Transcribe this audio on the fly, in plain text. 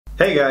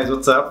Hey guys,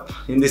 what's up?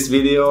 In this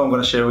video I'm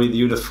going to share with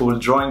you the full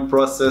drawing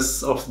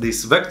process of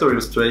this vector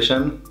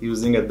illustration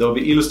using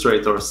Adobe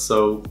Illustrator.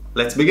 So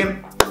let's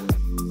begin!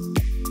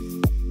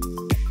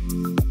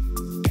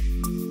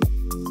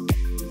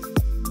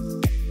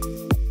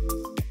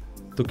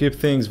 To keep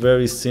things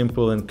very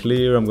simple and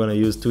clear, I'm going to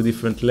use two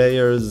different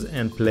layers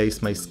and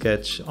place my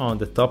sketch on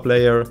the top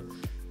layer.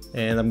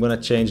 And I'm going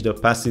to change the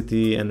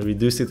opacity and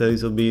reduce it a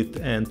little bit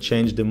and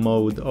change the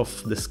mode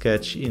of the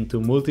sketch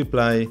into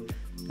multiply.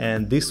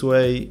 And this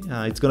way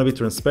it's going to be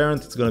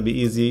transparent, it's going to be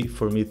easy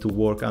for me to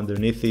work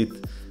underneath it.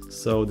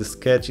 So the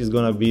sketch is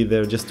going to be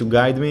there just to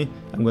guide me.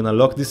 I'm going to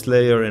lock this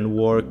layer and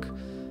work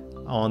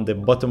on the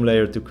bottom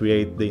layer to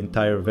create the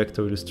entire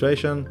vector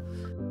illustration.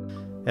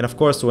 And of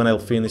course, when I'll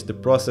finish the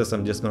process,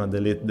 I'm just going to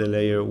delete the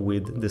layer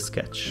with the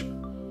sketch.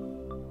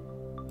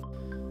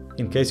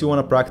 In case you want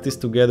to practice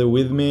together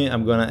with me,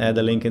 I'm going to add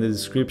a link in the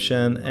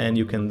description and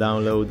you can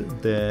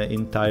download the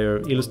entire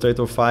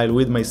Illustrator file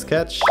with my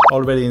sketch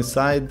already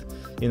inside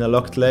in a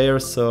locked layer,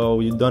 so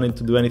you don't need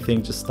to do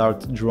anything, just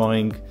start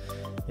drawing.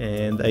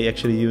 And I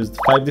actually used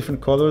 5 different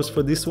colors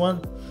for this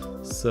one,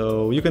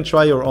 so you can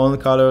try your own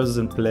colors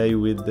and play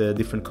with the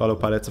different color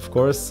palettes, of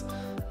course,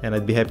 and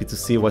I'd be happy to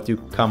see what you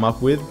come up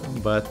with.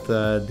 But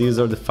these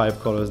are the 5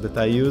 colors that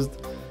I used,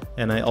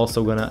 and I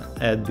also gonna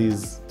add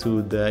these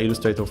to the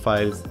Illustrator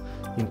files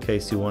in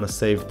case you want to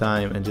save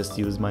time and just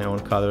use my own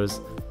colors.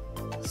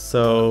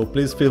 So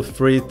please feel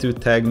free to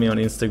tag me on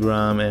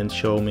Instagram and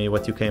show me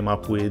what you came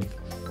up with.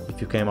 If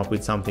you came up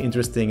with something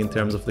interesting in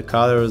terms of the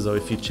colors, or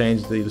if you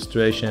changed the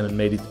illustration and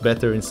made it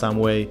better in some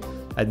way,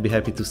 I'd be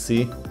happy to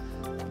see.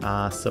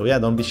 So yeah,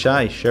 don't be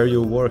shy, share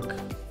your work.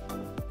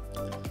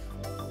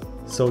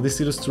 So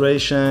this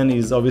illustration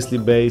is obviously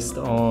based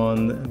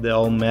on the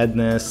whole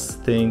madness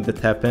thing that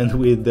happened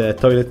with the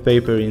toilet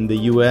paper in the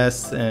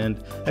US, and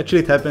actually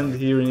it happened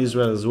here in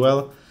Israel as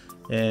well,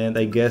 and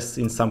I guess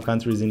in some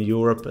countries in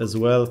Europe as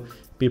well.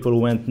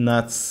 People went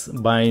nuts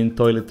buying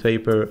toilet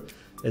paper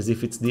as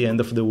if it's the end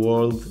of the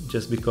world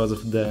just because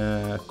of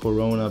the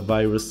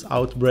coronavirus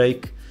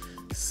outbreak.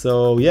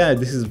 So yeah,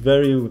 this is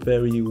very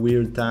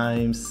weird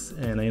times,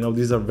 and I know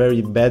these are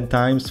very bad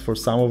times for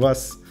some of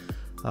us.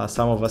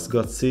 Some of us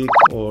got sick,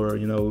 or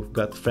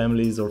got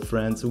families or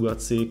friends who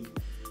got sick,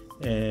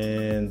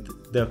 and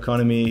the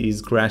economy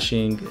is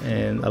crashing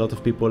and a lot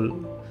of people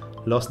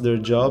lost their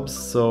jobs.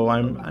 So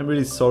I'm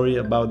really sorry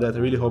about that. I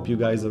really hope you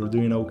guys are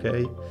doing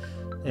okay,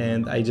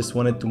 and I just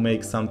wanted to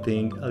make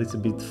something a little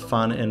bit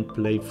fun and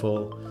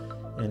playful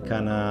and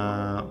kind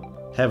of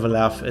have a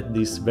laugh at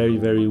this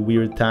very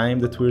weird time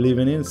that we're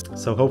living in.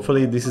 So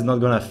hopefully this is not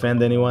gonna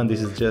offend anyone.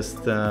 This is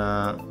just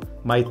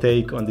my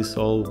take on this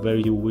whole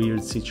very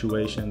weird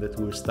situation that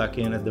we're stuck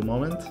in at the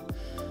moment.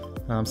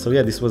 So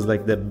yeah, this was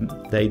like the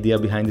idea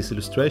behind this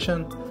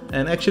illustration.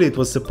 And actually it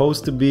was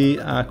supposed to be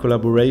a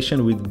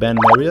collaboration with Ben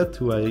Marriott,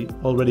 who I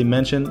already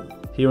mentioned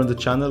here on the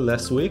channel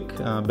last week.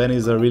 Ben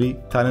is a really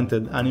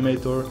talented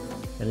animator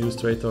and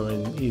illustrator,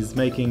 and he's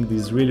making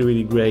these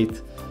really great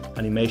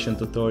animation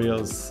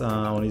tutorials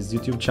on his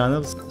YouTube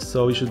channels.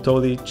 So you should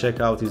totally check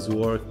out his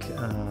work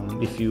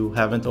if you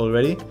haven't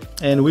already.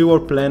 And we were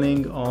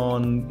planning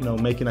on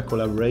making a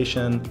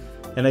collaboration,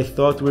 and I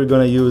thought we were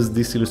gonna use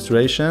this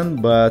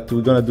illustration, but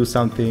we're gonna do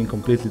something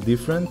completely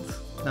different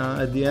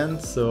at the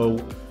end. So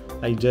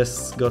I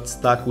just got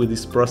stuck with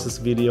this process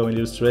video in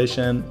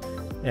illustration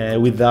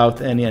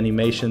without any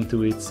animation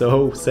to it.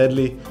 So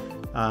sadly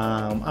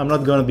I'm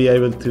not gonna be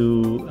able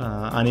to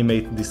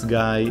animate this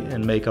guy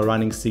and make a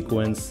running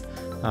sequence,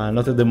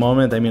 not at the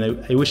moment. I mean,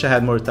 I wish I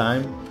had more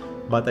time,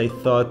 but I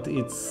thought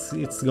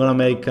it's gonna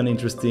make an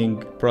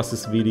interesting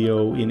process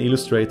video in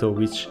Illustrator,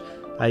 which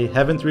I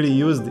haven't really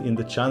used in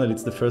the channel.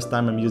 It's the first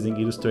time I'm using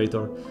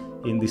Illustrator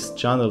in this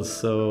channel,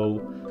 so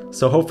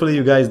hopefully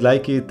you guys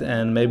like it,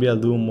 and maybe I'll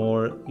do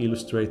more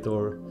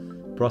Illustrator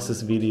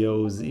process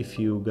videos if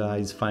you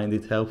guys find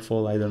it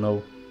helpful. I don't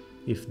know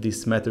if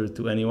this mattered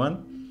to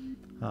anyone.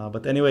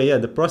 But anyway, yeah,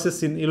 the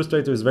process in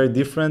Illustrator is very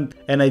different,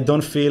 and I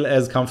don't feel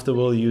as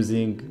comfortable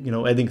using,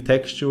 adding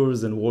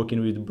textures and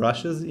working with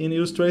brushes in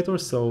Illustrator.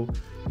 So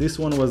this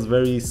one was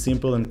very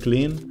simple and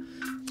clean,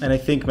 and I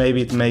think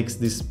maybe it makes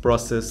this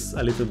process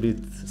a little bit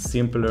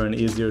simpler and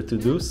easier to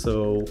do.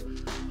 So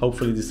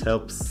hopefully this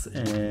helps,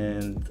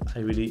 and I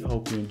really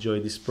hope you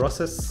enjoy this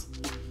process.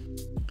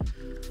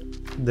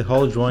 The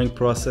whole drawing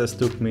process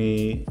took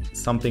me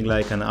something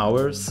like an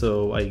hour,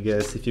 so I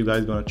guess if you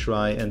guys gonna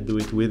try and do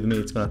it with me,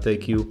 it's gonna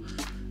take you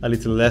a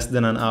little less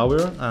than an hour,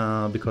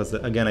 because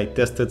again, I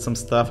tested some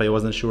stuff. I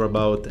wasn't sure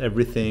about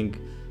everything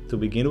to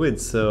begin with.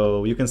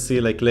 So you can see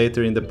like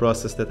later in the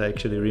process that I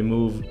actually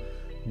remove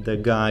the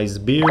guy's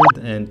beard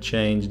and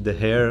change the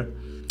hair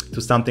to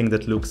something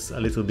that looks a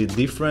little bit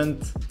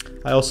different.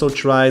 I also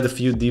tried a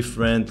few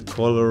different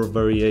color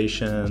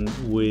variation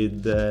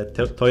with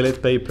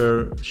toilet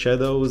paper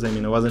shadows. I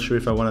mean, I wasn't sure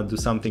if I want to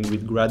do something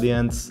with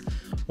gradients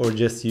or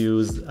just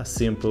use a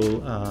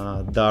simple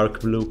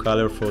dark blue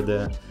color for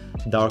the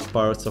dark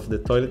parts of the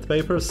toilet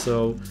paper.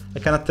 So I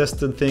kind of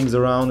tested things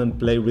around and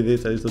played with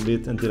it a little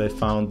bit until I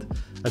found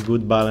a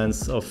good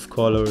balance of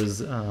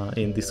colors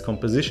in this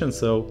composition.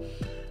 So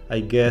I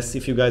guess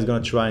if you guys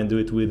gonna try and do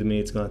it with me,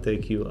 it's gonna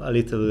take you a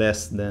little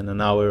less than an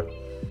hour.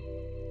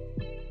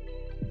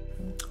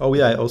 Oh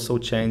yeah, I also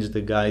changed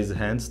the guy's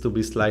hands to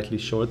be slightly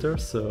shorter,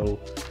 so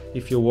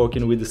if you're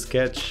working with a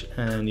sketch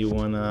and you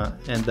wanna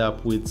end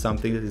up with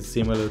something that is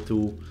similar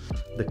to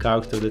the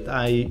character that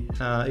I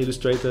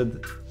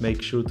illustrated, make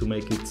sure to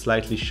make it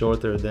slightly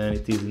shorter than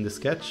it is in the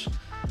sketch.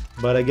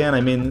 But again,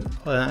 I mean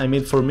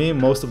for me,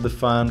 most of the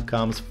fun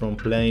comes from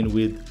playing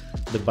with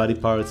the body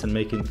parts and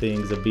making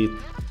things a bit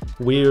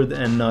weird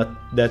and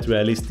not that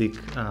realistic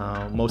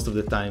most of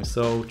the time.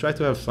 So try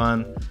to have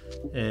fun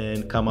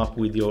and come up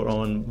with your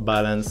own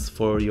balance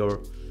for your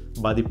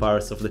body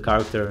parts of the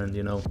character, and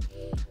you know,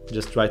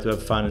 just try to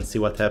have fun and see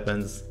what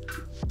happens.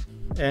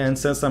 And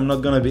since I'm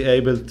not gonna be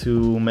able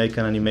to make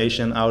an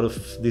animation out of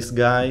this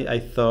guy, I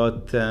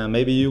thought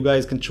maybe you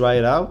guys can try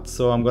it out.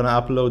 So I'm gonna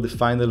upload the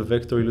final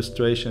vector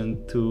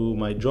illustration to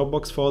my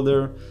Dropbox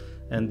folder,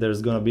 and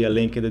there's gonna be a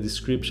link in the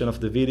description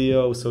of the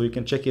video so you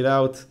can check it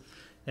out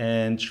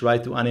and try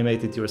to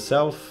animate it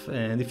yourself.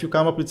 And if you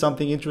come up with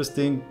something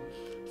interesting,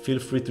 feel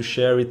free to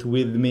share it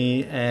with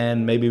me,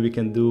 and maybe we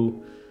can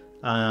do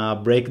a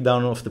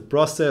breakdown of the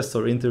process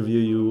or interview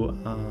you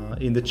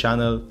in the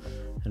channel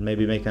and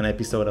maybe make an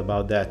episode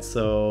about that.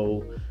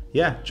 So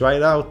yeah, try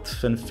it out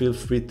and feel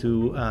free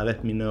to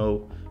let me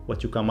know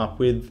what you come up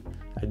with.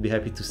 I'd be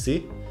happy to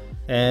see.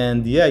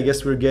 And yeah, I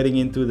guess we're getting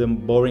into the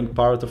boring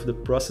part of the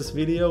process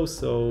video,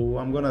 so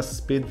I'm gonna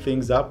speed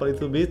things up a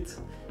little bit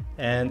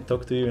and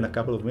talk to you in a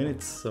couple of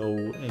minutes. So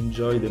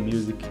enjoy the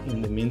music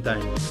in the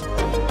meantime.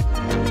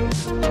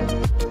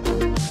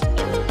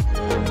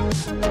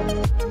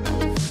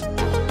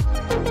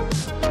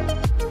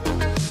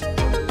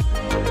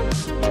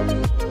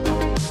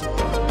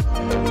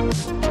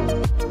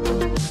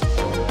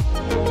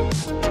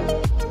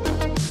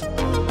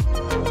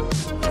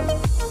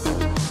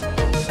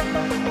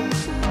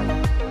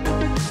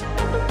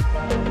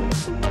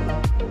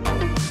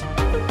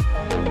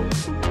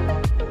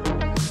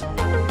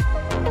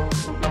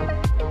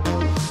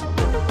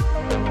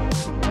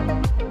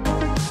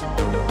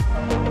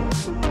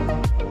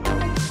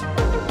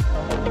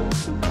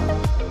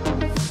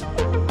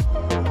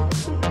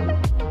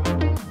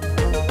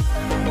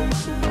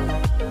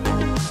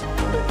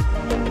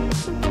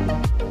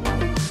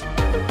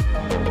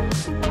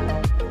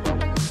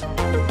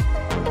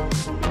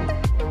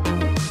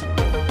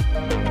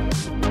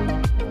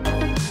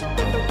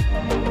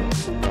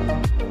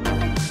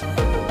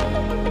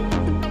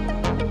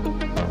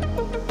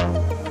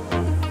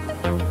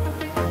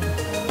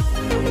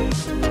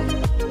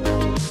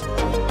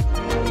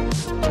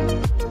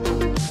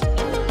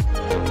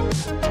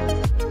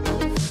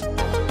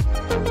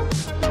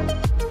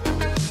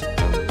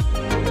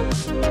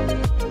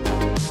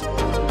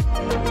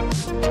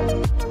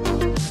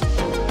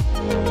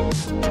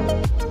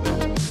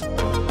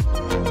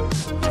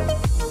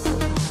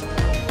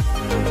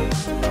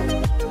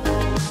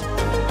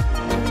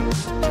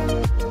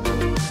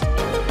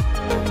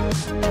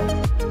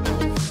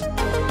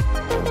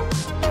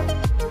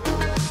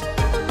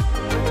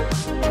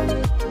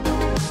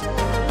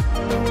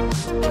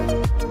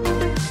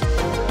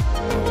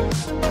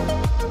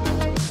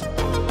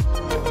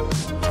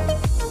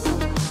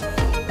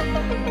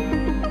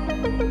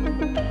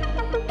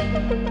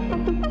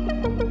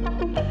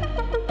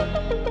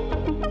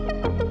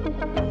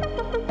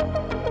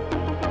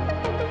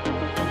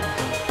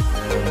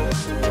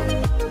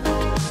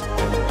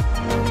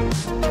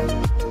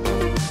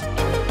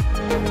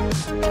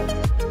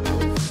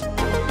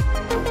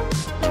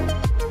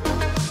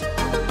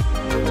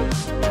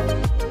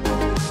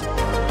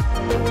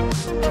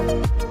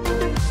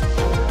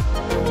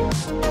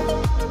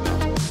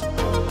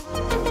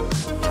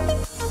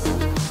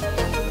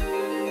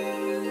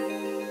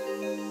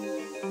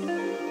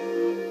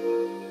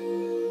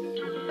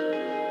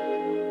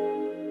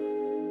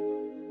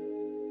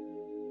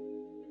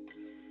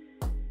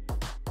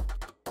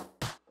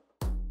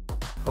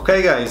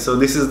 Okay guys, so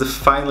this is the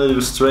final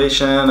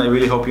illustration. I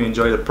really hope you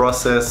enjoy the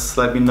process.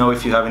 Let me know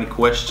if you have any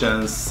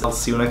questions. I'll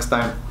see you next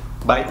time.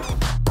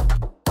 Bye!